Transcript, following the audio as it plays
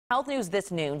Health news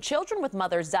this noon. Children with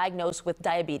mothers diagnosed with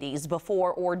diabetes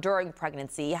before or during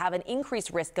pregnancy have an increased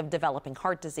risk of developing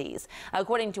heart disease.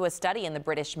 According to a study in the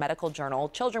British Medical Journal,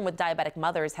 children with diabetic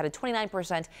mothers had a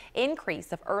 29%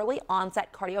 increase of early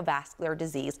onset cardiovascular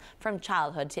disease from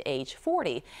childhood to age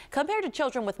 40, compared to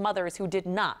children with mothers who did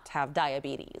not have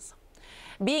diabetes.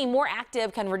 Being more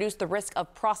active can reduce the risk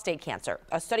of prostate cancer.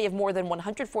 A study of more than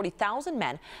 140,000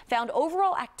 men found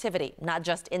overall activity, not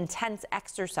just intense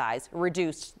exercise,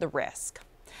 reduced the risk.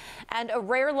 And a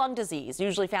rare lung disease,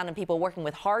 usually found in people working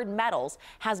with hard metals,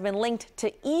 has been linked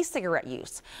to e-cigarette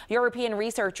use. European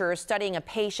researchers studying a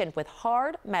patient with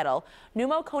hard metal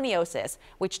pneumoconiosis,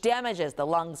 which damages the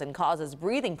lungs and causes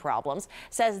breathing problems,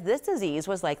 says this disease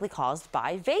was likely caused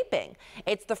by vaping.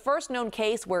 It's the first known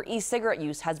case where e-cigarette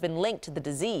use has been linked to the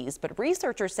disease, but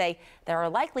researchers say there are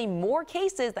likely more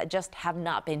cases that just have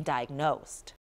not been diagnosed.